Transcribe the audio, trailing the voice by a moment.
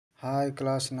Hi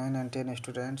class 9 and 10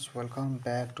 students, welcome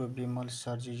back to Bimal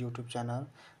Sarji YouTube channel.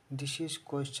 This is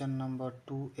question number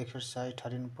 2 exercise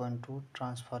 13.2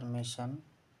 transformation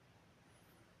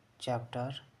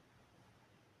chapter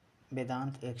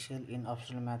Vedanta Excel in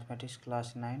optional mathematics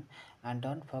class 9, and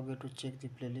don't forget to check the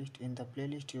playlist. In the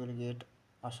playlist you will get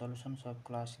a solutions of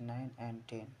class 9 and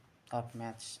 10 of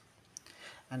maths,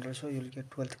 and also you will get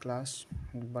 12th class,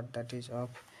 but that is of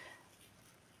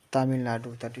Tamil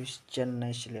Nadu, that is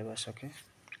Chennai syllabus. Okay,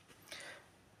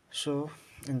 so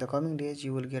in the coming days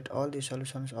you will get all the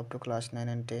solutions up to class 9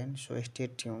 and 10, so stay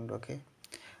tuned. Okay,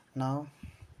 now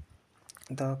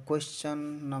the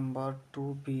question number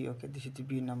 2b. Okay, this is the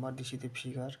b number, this is the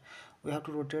figure. We have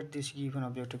to rotate this given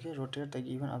object. Okay, rotate the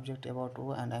given object about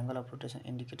O and angle of rotation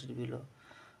indicated below.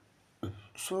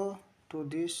 So to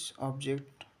this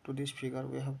object, to this figure,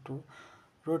 we have to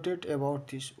rotate about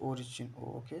this origin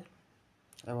O. Okay,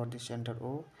 about the center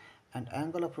O, and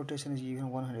angle of rotation is given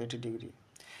 180 degree.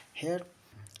 Here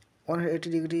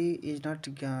 180 degree is not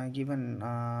given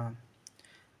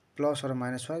plus or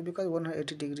minus. Why? Because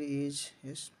 180 degree is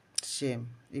same.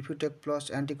 If you take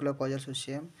plus, anti-clockwise also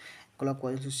same,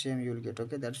 clockwise also same, you will get.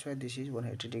 Okay, that's why this is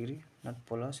 180 degree, not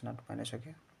plus, not minus.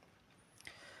 Okay,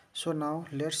 so now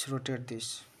let's rotate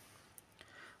this.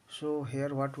 So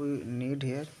here what we need,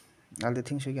 here all the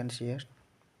things we can see here.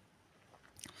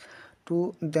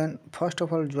 To then first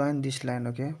of all join this line.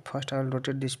 Okay, first I will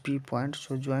rotate this P point,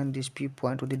 so join this P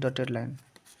point with the dotted line.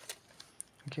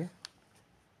 Okay,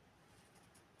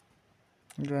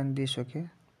 join this. Okay,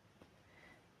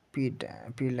 P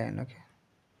line. Okay,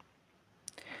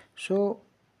 so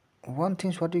one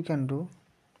thing what you can do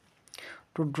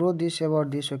to draw this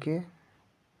about this. Okay,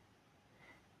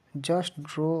 just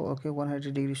draw. Okay,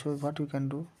 180 degrees. So what you can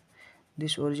do,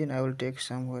 this origin I will take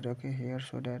somewhere. Okay, here,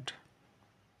 so that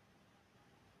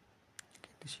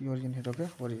this origin here. Okay,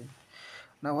 origin.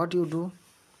 Now what you do,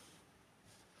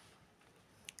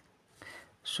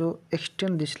 so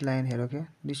extend this line here. Okay,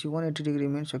 this is 180 degree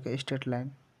means, okay, straight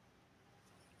line.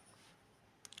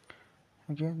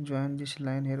 Okay, join this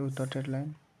line here with dotted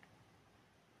line.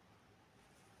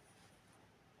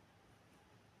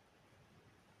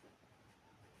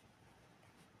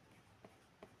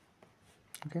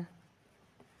 Okay,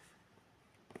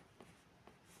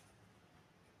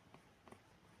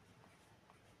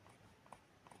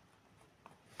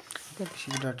 okay, this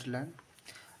is dotted line.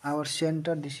 Our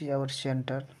center, this is our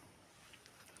center.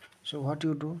 So what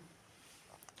you do,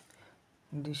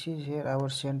 this is here our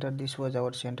center, this was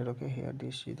our center. Okay, here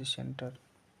this is the center.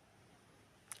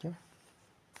 Okay,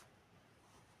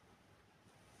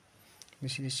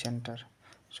 this is the center.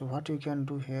 So what you can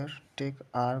do here, take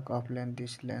arc of length,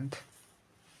 this length.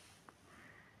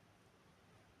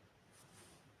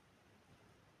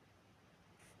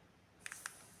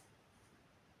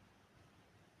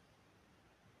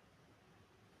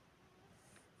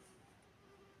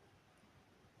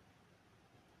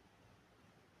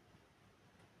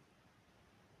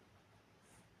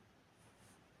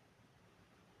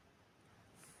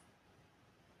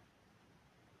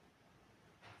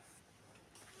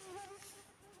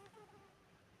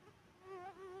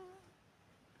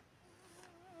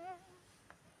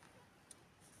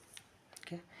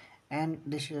 Okay, and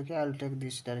this is, okay, I'll take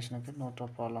this direction. Okay, not a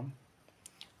problem.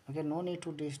 Okay, no need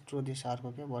to draw this arc.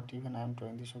 Okay, but even I am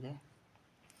drawing this. Okay,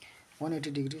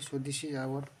 180 degrees. So this is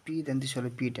our P, then this will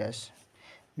be P dash,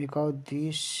 because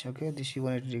this, okay, this is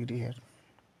 180 degree here.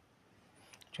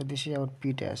 So this is our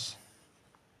P dash.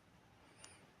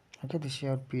 Okay, this is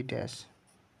our P dash.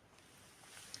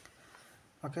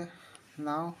 Okay,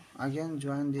 now again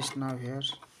join this now here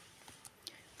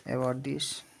about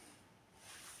this.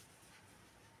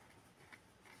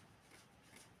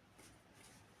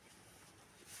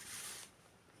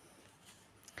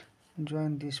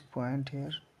 Join this point here,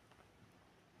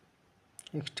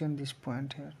 extend this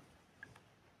point here.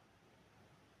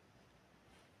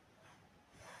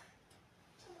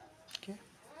 Okay,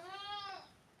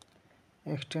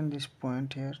 extend this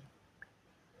point here.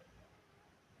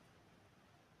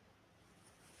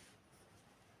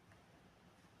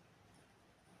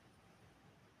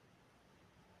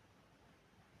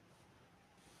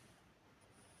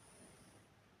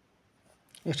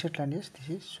 Straight line, yes, this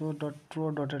is, so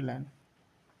draw dotted line.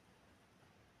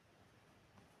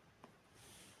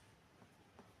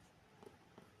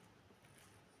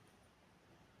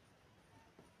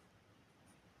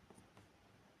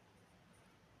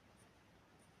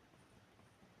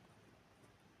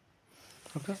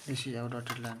 Okay, this is our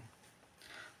dotted line.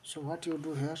 So what you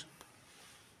do here,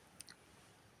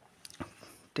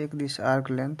 take this arc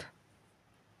length,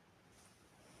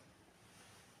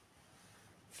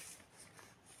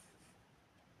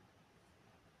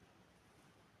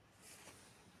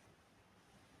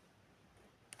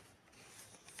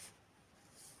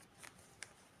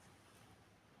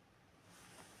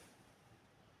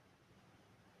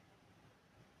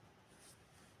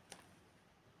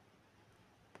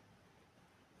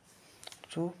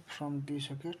 So from this,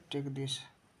 okay, take this.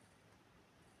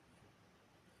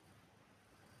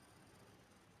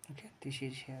 Okay, this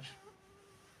is here.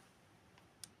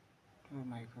 Oh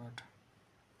my god,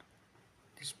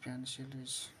 this pencil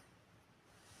is.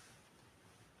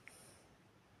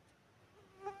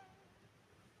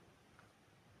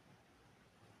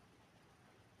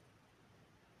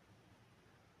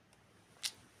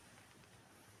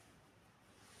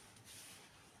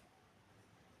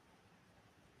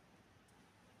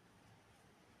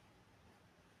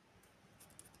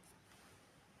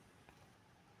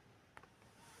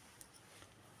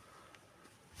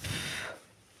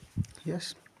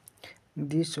 Yes,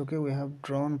 this, okay, we have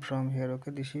drawn from here, okay,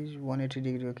 this is 180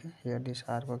 degree, okay, here this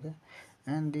arc, okay,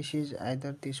 and this is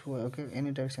either this way, okay,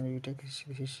 any direction you take, this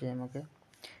is same, okay,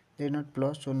 there is not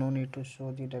plus, so no need to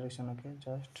show the direction, okay,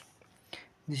 just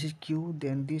this is q,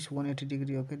 then this 180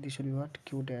 degree, okay, this will be what,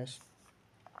 q dash.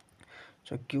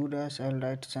 So q dash I'll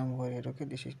write somewhere here, okay,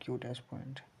 this is q dash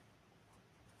point,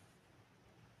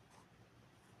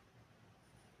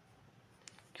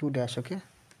 q dash, okay.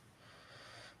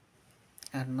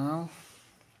 And now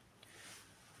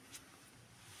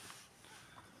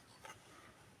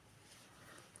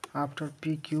after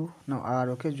pq, now r,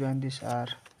 okay, join this r.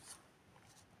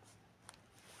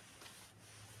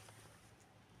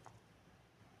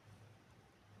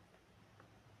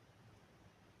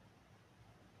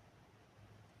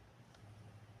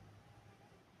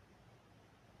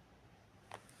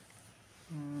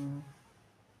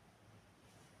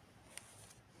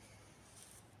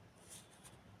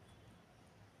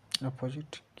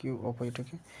 Opposite q, opposite,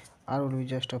 okay, r will be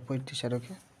just opposite this side,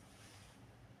 okay.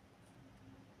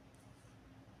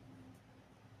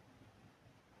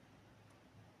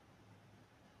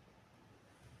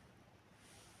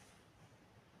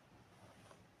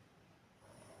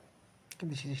 Okay,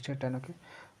 this is straight line, okay,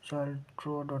 so I'll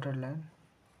draw a dotted line.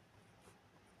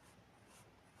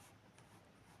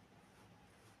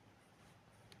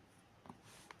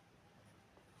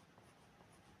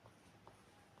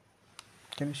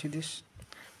 Can you see this?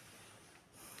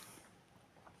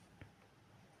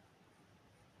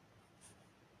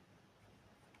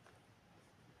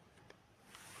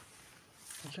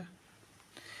 Okay,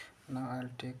 now I'll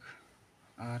take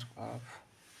arc of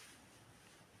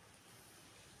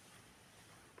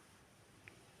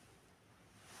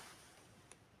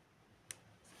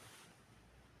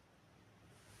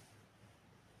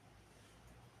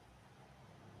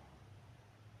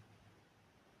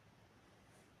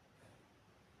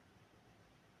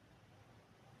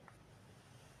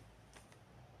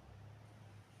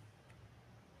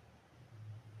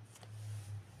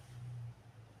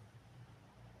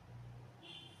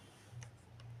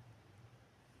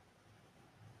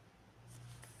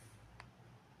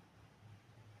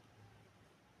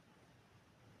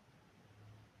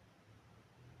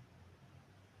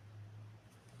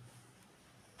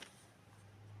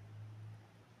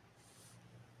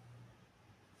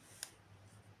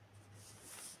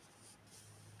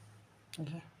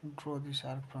okay, draw this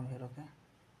arc from here, okay.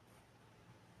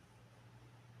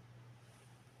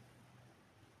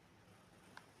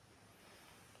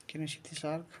 Can you see this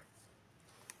arc?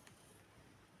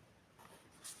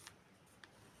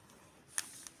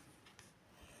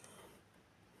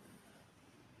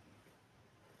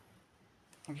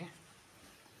 Okay,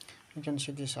 you can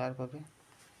see this arc, okay.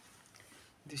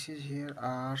 This is here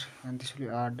r, and this will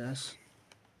be r dash.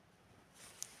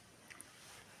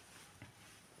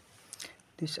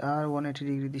 This r 180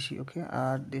 degree, this is okay,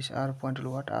 r, this r point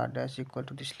will what, r dash equal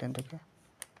to this length, okay,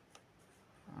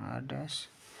 r dash.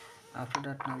 After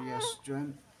that, now yes,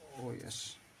 join, oh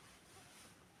yes,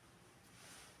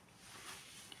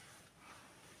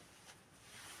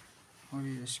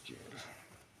 horizontal scale.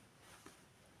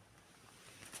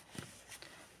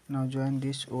 Now join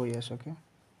this, oh yes, okay.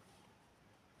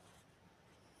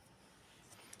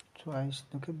 So I,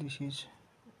 okay, this is,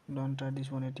 don't try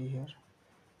this 180 here,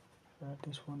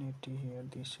 this 180 here,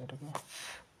 this side, okay,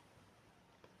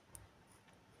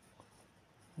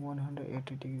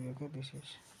 180 degree, okay, this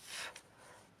is.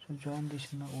 So join this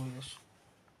now, oh yes.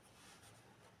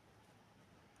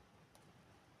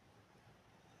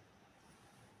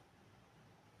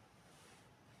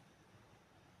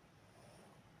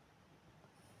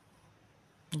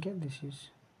 Okay, this is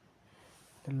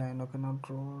the line, okay. Now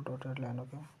draw dotted line,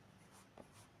 okay.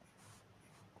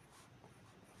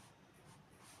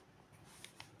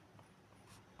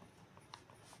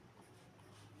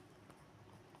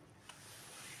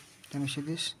 Can you see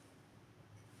this?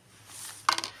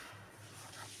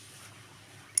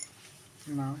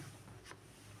 Now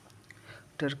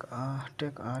take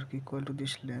arc equal to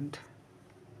this length.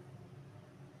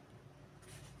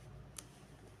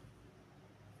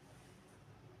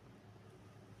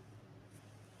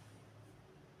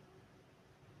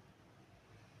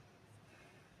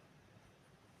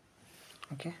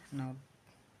 Okay, now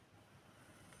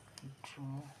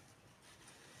draw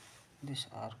this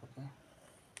arc. Okay,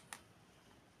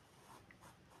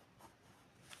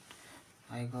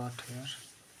 I got here.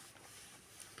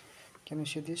 Can you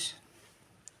see this?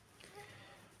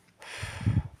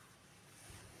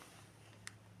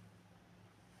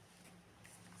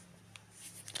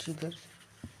 See there?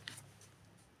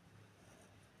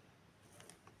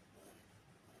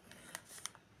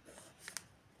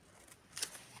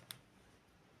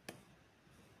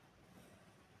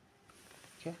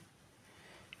 Okay,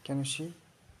 can you see?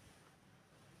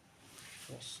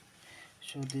 Yes.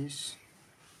 So this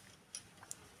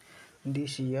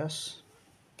yes,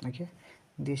 okay,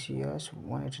 this yes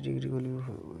 180 degree will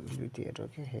be there.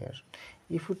 Okay, here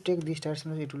if you take this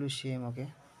direction it will be same. Okay,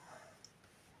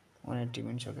 180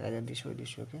 means okay, either this or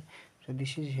this. Okay, so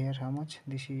this is here how much,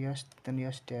 this is yes, then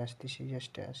yes dash, this is yes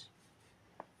dash.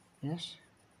 Yes,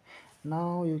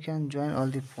 now you can join all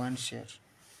the points here.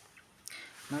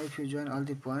 Now if you join all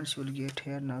the points you will get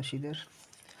here. Now see there,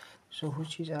 so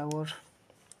which is our,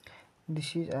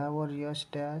 this is our yes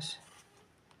dash,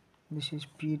 this is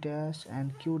p dash,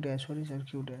 and q dash. What is our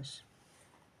q dash?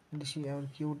 This is our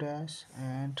q dash,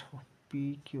 and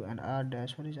p, q, and r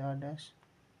dash. What is r dash?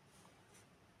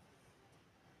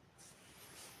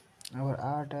 Our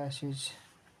r dash is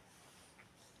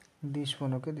this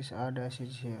one. Okay, this r dash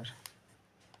is here.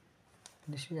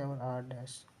 This is our r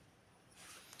dash.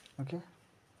 Okay,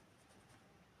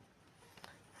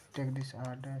 take this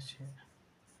r dash here,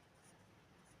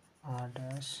 r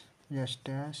dash, yes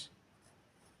dash,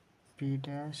 p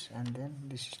dash, and then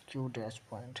this is q dash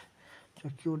point. So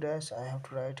q dash I have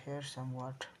to write here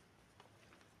somewhat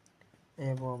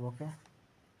above. Okay,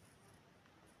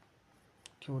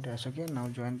 q dash. Okay, now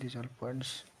join these all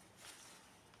points.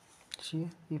 See,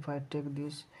 if I take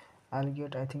this I'll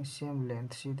get I think same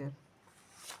length. See that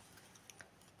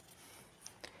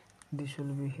this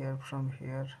will be here from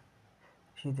here.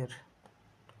 See there,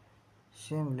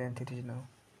 same length it is now,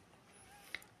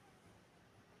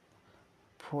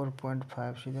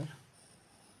 4.5. See there,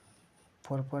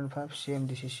 4.5 same.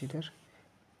 This is, see there,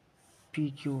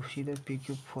 pq. See there,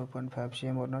 pq 4.5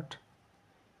 same or not?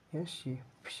 Yes, see,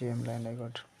 same line I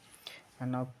got.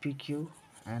 And now pq,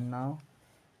 and now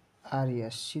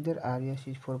res. See there, res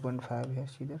is 4.5 here.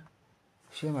 See there,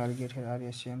 same I'll get here,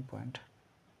 res same point.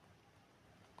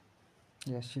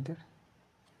 Yes, see there,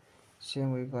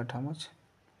 same we got how much,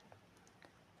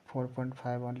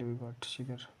 4.5 only we got. See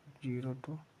there, 0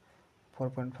 to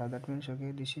 4.5. That means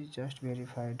okay, this is just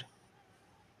verified.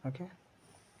 Okay,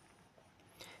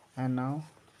 and now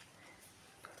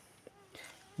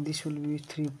this will be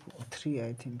 3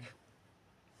 I think.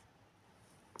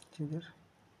 See there,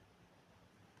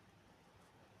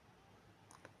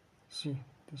 see,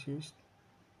 this is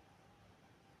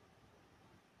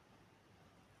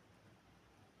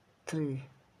 3.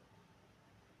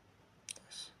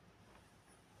 Yes,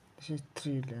 this is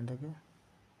 3 length. Okay,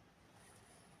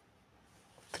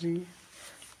 3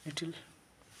 little,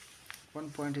 1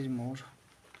 point is more,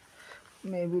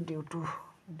 maybe due to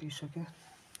this. Okay,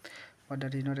 but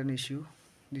that is not an issue.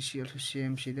 This is also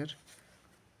same. See there,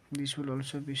 this will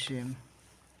also be same.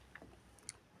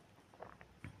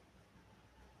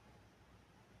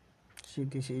 See,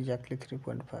 this is exactly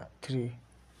 3.5 3.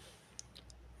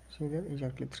 See there,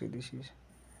 exactly 3. This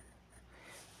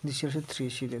is also 3.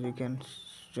 See there, you can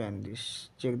join this,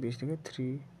 check this. Okay,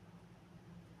 3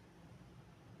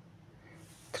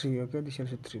 3. Okay, this is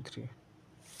also 3.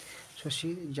 So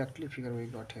see exactly figure we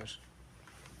got here.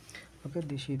 Okay,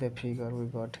 this is the figure we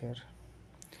got here.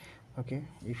 Okay,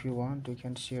 if you want you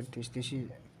can share this. This is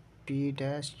p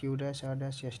dash, q dash, r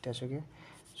dash, s dash. Okay,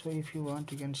 so if you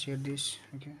want you can share this.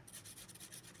 Okay,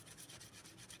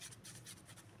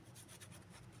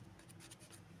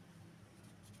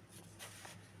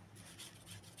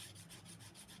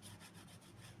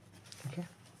 okay,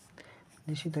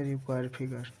 this is the required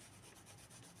figure.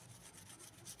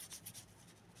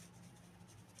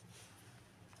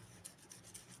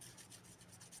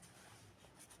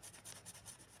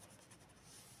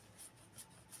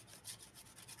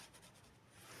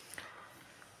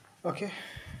 Okay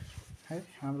है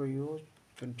हाम्रो यो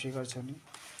जुन figure छ नि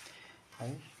है,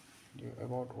 यो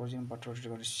about origin बाट rotate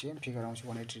गर्ने same figure आउँछ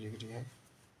 180 degree है,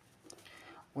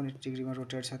 180 डिग्रीमा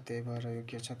rotate छ, त्यही भएर यो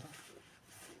के छ त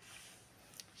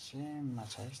सेममा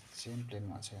छ, सेम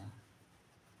प्लेनमा छ यहाँ।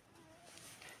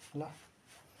 ल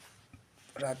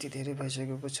राति धेरै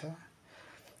भइसकेको छ,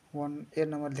 ए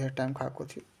नम्बर धेरै टाइम खाएको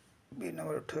थियो, बी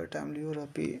नम्बर थोरै टाइम लियो, र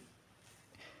बी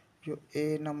यो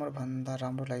ए नम्बर भन्दा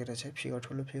राम्रो लागिरहेछ है, फिगर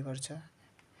ठुलो फिगर छ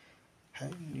है।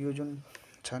 यो जुन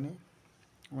छ नि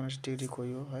 180 डिग्रीको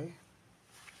यो है,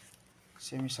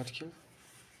 सेमी सर्किल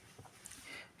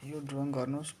यो ड्रइङ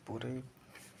गर्नुहोस् पुरै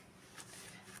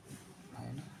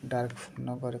हैन डार्क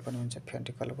नगरे पनि हुन्छ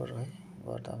फेन्टी कलर है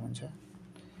गर्दा हुन्छ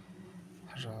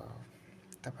र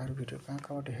तपाईहरु भिडियो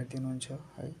कहाँबाट हेर्दिनुहुन्छ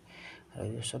है र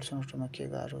यो सल्युसनहरुमा के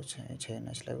गाह्रो छैन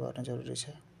यसलाई गर्न जरुरी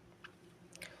छ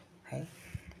है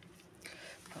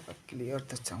अब क्लियर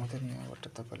त चाउँदैन यहाँबाट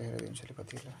तपाईले हेरिदिन्छु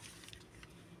कति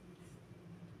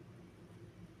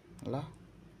ल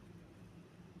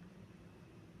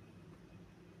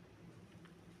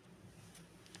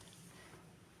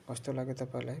कस्तो लाग्यो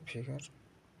तपाईलाई फिगर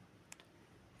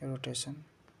रोटेसन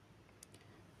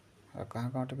र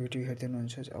कहाँबाट भिडियो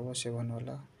हेर्दिनुहुन्छ अवश्य भन्नु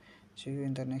होला सी you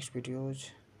in the next videos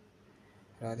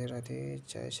Radhe Radhe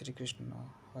जय श्री कृष्ण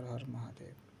हर हर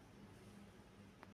महादेव